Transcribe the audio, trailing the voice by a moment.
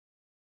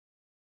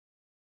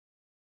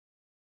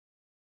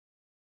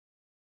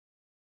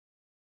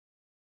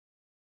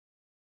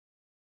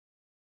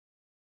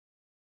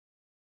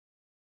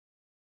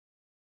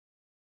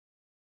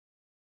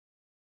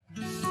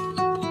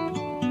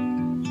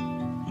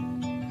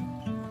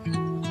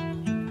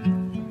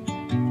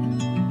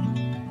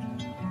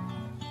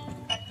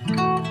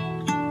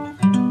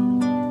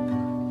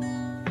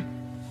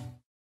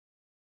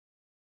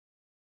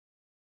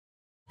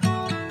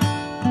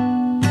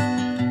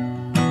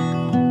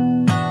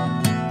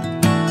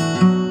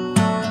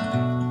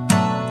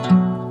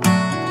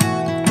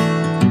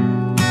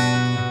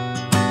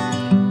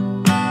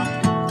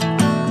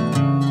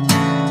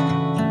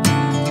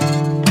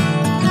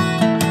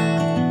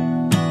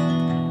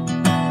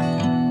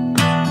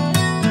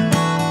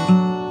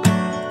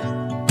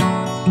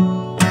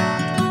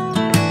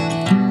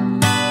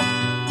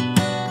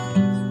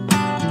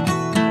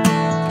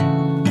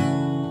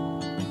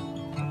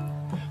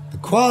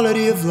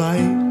quality of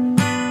light.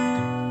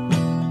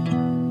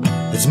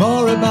 It's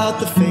more about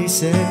the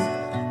faces,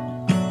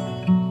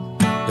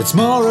 it's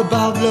more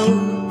about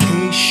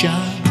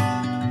location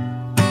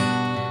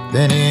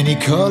than any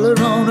color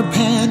on a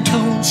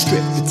Pantone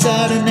strip that's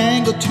at an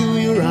angle to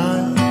your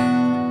eye.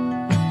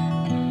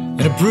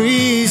 And a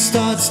breeze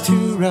starts to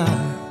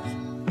rise,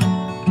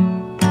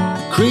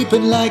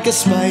 creeping like a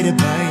spider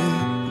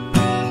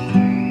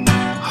bite,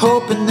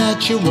 hoping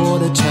that you're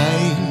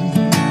watertight.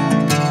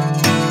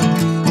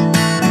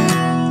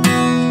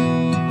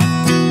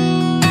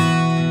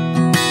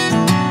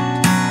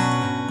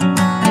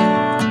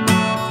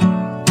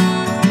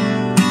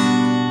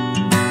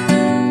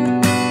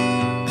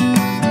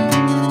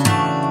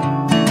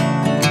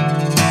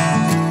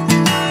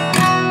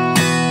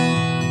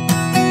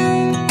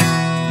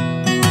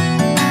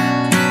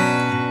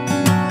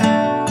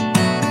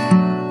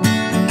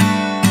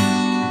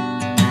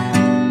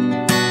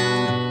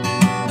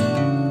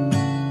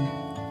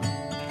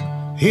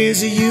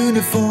 Here's a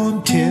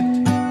uniform tip,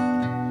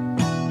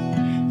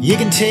 you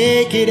can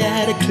take it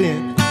at a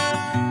clip.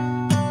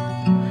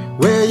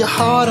 Wear your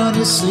heart on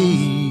your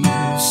sleeve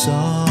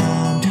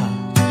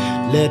sometimes.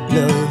 Let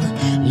love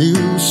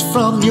loose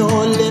from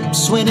your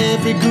lips when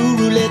every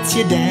guru lets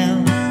you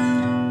down,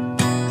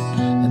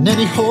 and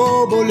any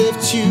hobo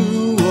lifts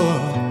you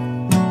up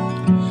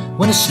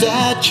when a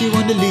statue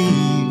under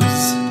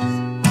leaves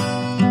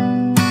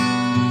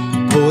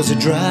pours a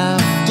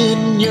draft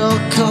in your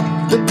cup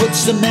that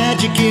puts the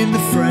magic in the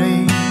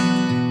frame.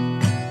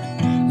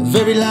 The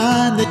very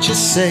line that you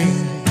say,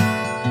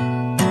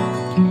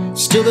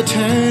 still the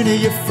turn of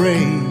your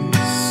phrase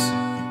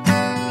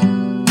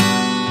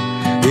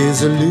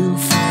is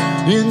aloof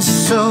in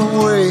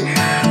some way.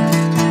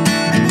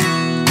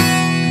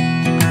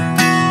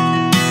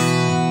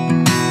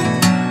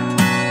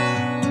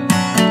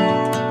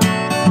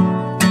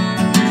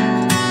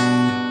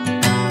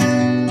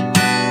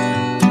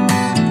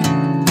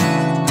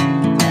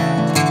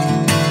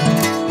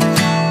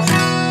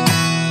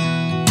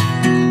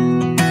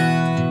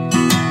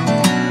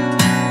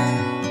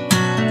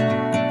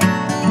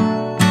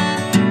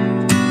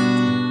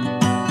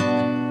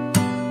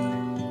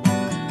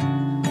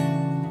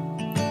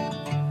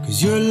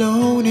 You're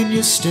alone in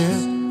your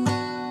step,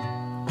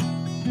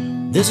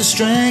 there's a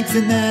strength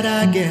in that,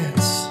 I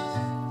guess,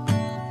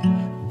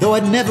 though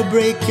I'd never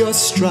break your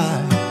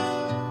stride.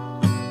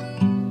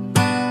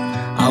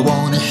 I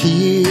wanna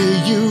hear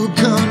you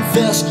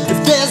confess, if